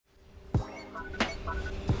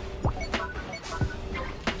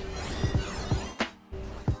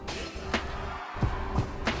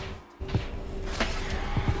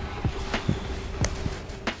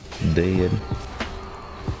Dead.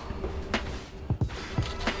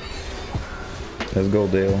 Let's go,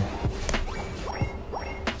 Dale.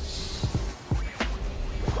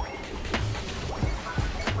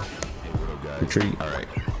 Retreat. All right.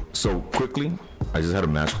 So quickly, I just had a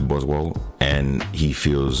match with Buzzwell, and he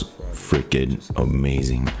feels freaking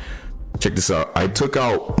amazing. Check this out. I took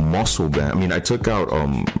out muscle band. I mean, I took out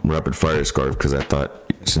rapid fire scarf because I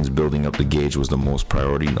thought since building up the gauge was the most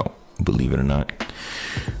priority. No, believe it or not,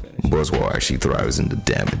 Buzzwell actually thrives in the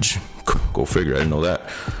damage. Go figure. I didn't know that.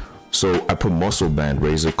 So I put muscle band,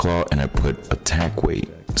 razor claw, and I put attack weight.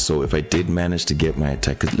 So if I did manage to get my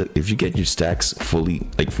attack, cause look, if you get your stacks fully,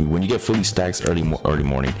 like when you get fully stacks early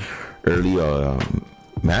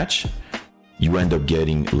match, you end up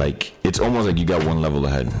getting like, it's almost like you got one level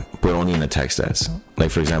ahead, but only in attack stats.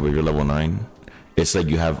 Like for example, if you're level 9, it's like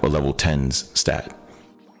you have a level 10's stat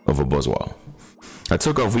of a Buzzwell. I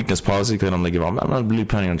took off weakness policy because I'm like, I'm not really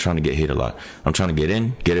planning on trying to get hit a lot. I'm trying to get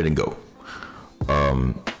in, get it, and go.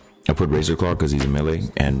 I put Razor Claw because he's a melee,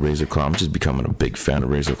 and Razor Claw, I'm just becoming a big fan of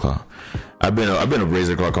Razor Claw. I've been a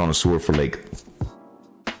Razor Claw connoisseur for like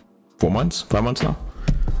 5 months now.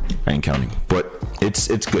 I ain't counting, but it's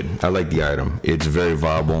good. I like the item. It's very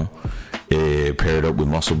viable. Paired up with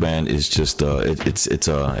muscle band is just it's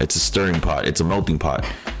a stirring pot. It's a melting pot.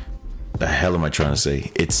 The hell am I trying to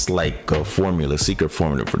say? It's like a formula, secret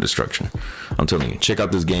formula for destruction. I'm telling you, check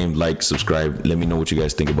out this game, like, subscribe, let me know what you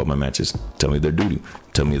guys think about my matches. Tell me they're doo-doo,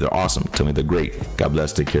 tell me they're awesome, tell me they're great. God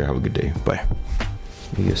bless, take care, have a good day, bye.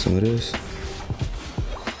 Let me get some of this.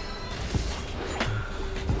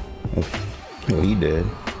 Oh, he dead.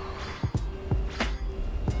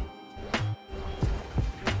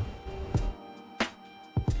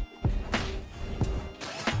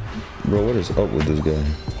 Bro, what is up with this guy?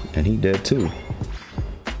 And he dead too.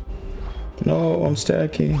 No, I'm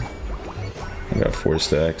stacking. I got 4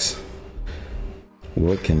 stacks.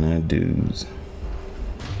 What can I do?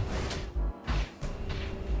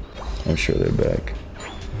 I'm sure they're back.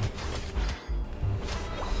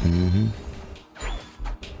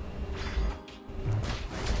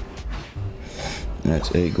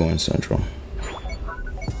 That's 8 going central.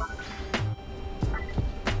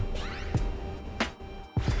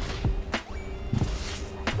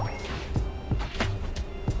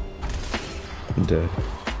 I'm dead.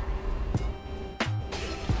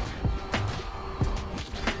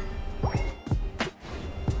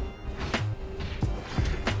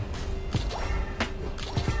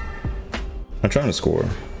 I'm trying to score.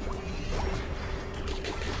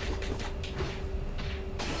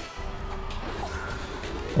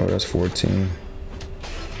 Oh, that's 14.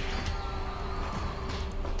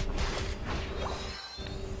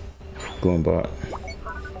 Going bot.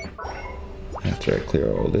 After I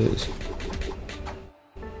clear all this.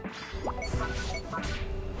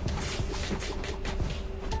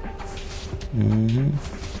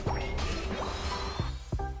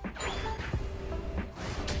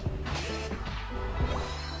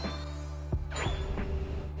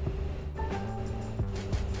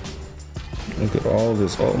 Look at all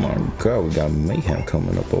this. Oh my god, we got mayhem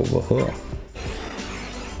coming up over here.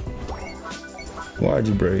 Why'd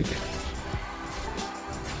you break?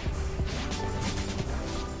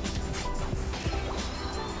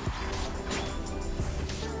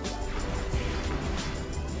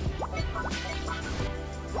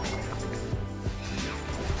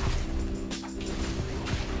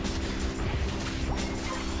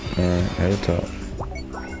 Alright, at the top.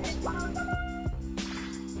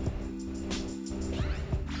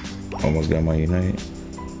 Almost got my unite.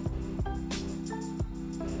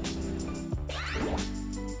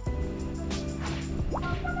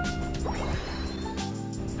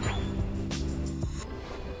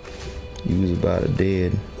 He was about to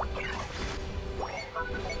dead.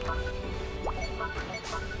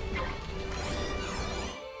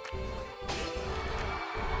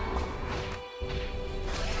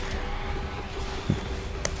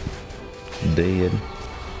 Dead.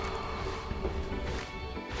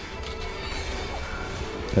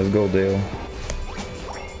 Let's go, Dale.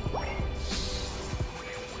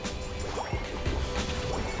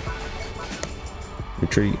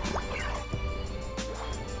 Retreat.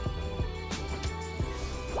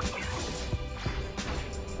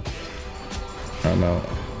 I'm out.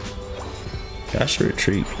 I should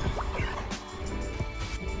retreat.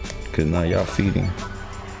 Cause now y'all feeding.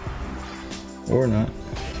 Or not.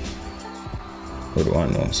 What do I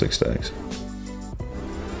know? 6 stacks.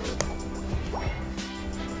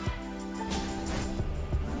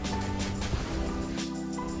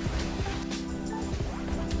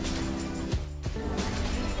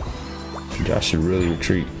 Y'all should really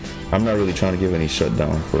retreat. I'm not really trying to give any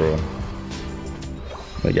shutdown for real.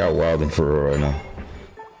 Like y'all wilding for real right now.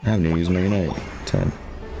 I haven't even used my Unite 10.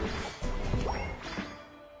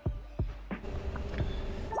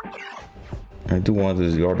 I do want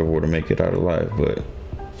this Yardivore to make it out alive, but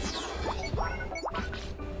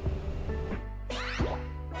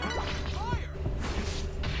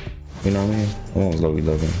you know what I mean? I want low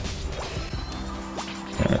 11.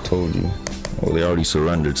 I told you. Well, they already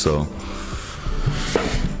surrendered, so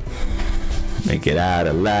make it out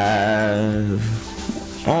alive.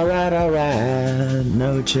 Alright, alright.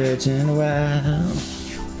 No church in a while.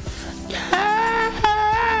 Yeah.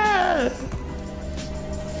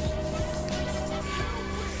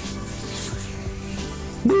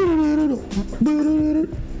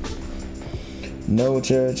 No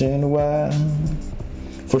church in a while.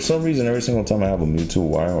 For some reason, every single time I have a Mewtwo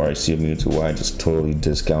Y or I see a Mewtwo Y, I just totally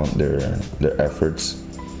discount their efforts.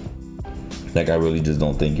 Like, I really just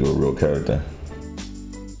don't think you're a real character.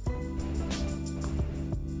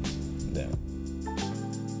 Damn.